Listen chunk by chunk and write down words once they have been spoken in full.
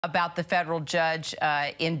About the federal judge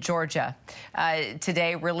in Georgia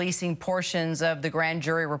today releasing portions of the grand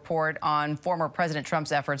jury report on former President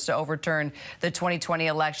Trump's efforts to overturn the 2020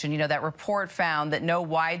 election. You know, that report found that no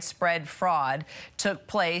widespread fraud took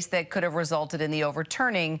place that could have resulted in the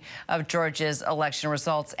overturning of Georgia's election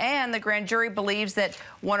results. And the grand jury believes that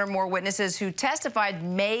one or more witnesses who testified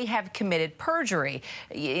may have committed perjury.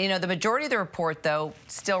 You know, the majority of the report, though,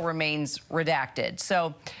 still remains redacted.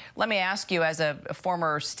 So let me ask you, as a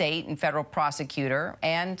former state and federal prosecutor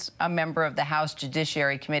and a member of the House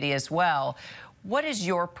Judiciary Committee as well, what is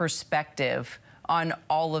your perspective on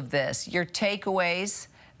all of this? Your takeaways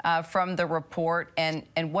from the report, and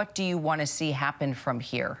what do you want to see happen from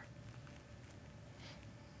here?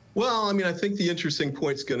 Well, I mean, I think the interesting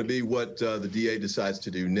point is going to be what the DA decides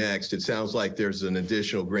to do next. It sounds like there's an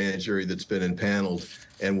additional grand jury that's been impaneled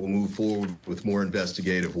and will move forward with more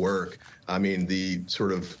investigative work. I mean, the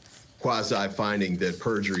sort of quasi-finding that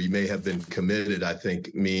perjury may have been committed, I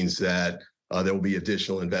think, means that there will be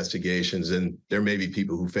additional investigations, and there may be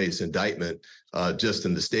people who face indictment just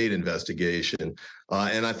in the state investigation.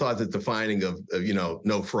 And I thought that the finding of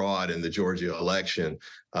no fraud in the Georgia election,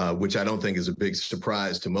 which I don't think is a big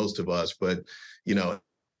surprise to most of us, but, you know,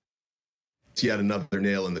 it's yet another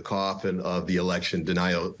nail in the coffin of the election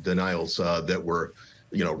denials that were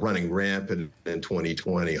running rampant in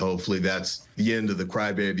 2020. Hopefully that's the end of the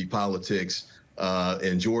crybaby politics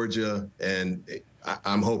in Georgia, and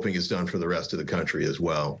I'm hoping it's done for the rest of the country as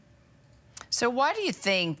well. So why do you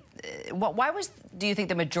think, do you think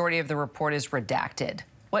the majority of the report is redacted?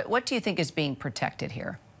 What do you think is being protected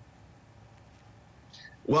here?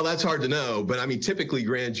 Well, that's hard to know, but I mean, typically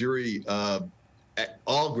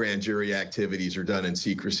all grand jury activities are done in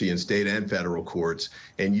secrecy in state and federal courts,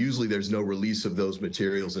 and usually there's no release of those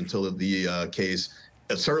materials until the case,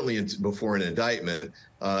 certainly before an indictment,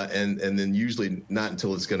 and then usually not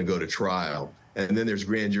until it's going to go to trial. And then there's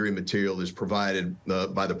grand jury material that's provided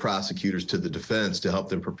by the prosecutors to the defense to help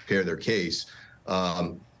them prepare their case.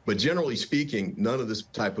 But generally speaking, none of this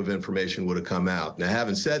type of information would have come out. Now,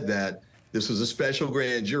 having said that, this was a special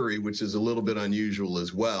grand jury, which is a little bit unusual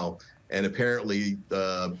as well. And apparently,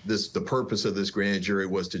 the purpose of this grand jury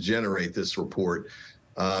was to generate this report.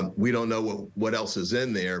 We don't know what else is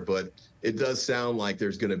in there, but it does sound like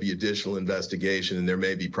there's going to be additional investigation, and there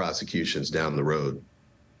may be prosecutions down the road.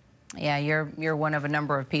 Yeah, you're one of a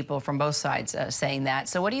number of people from both sides saying that.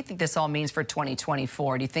 So what do you think this all means for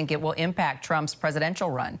 2024? Do you think it will impact Trump's presidential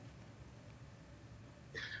run?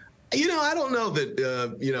 You know, I don't know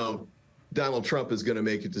that, Donald Trump is going to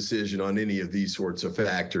make a decision on any of these sorts of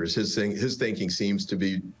factors. His thinking seems to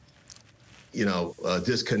be,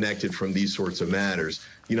 disconnected from these sorts of matters.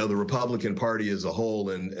 You know, the Republican Party as a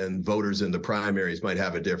whole and voters in the primaries might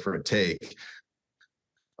have a different take.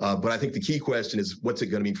 But I think the key question is, what's it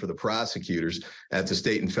going to mean for the prosecutors at the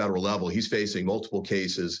state and federal level? He's facing multiple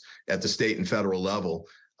cases at the state and federal level.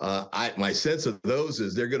 My sense of those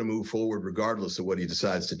is they're going to move forward regardless of what he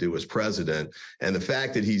decides to do as president. And the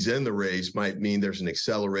fact that he's in the race might mean there's an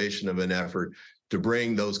acceleration of an effort to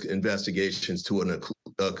bring those investigations to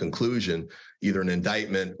a conclusion, either an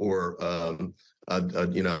indictment or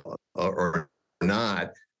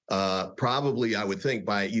not. Probably, I would think,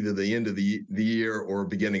 by either the end of the year or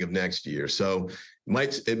beginning of next year. So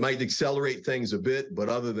it might accelerate things a bit, but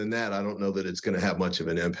other than that, I don't know that it's going to have much of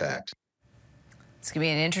an impact. It's going to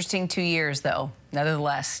be an interesting 2 years, though,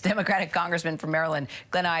 nevertheless. Democratic Congressman from Maryland,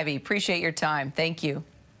 Glenn Ivey, appreciate your time. Thank you.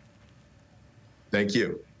 Thank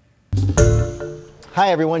you.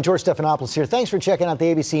 Hi, everyone. George Stephanopoulos here. Thanks for checking out the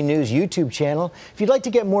ABC News YouTube channel. If you'd like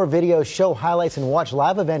to get more videos, show highlights, and watch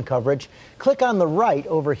live event coverage, click on the right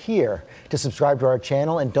over here to subscribe to our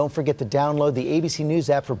channel. And don't forget to download the ABC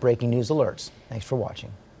News app for breaking news alerts. Thanks for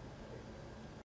watching.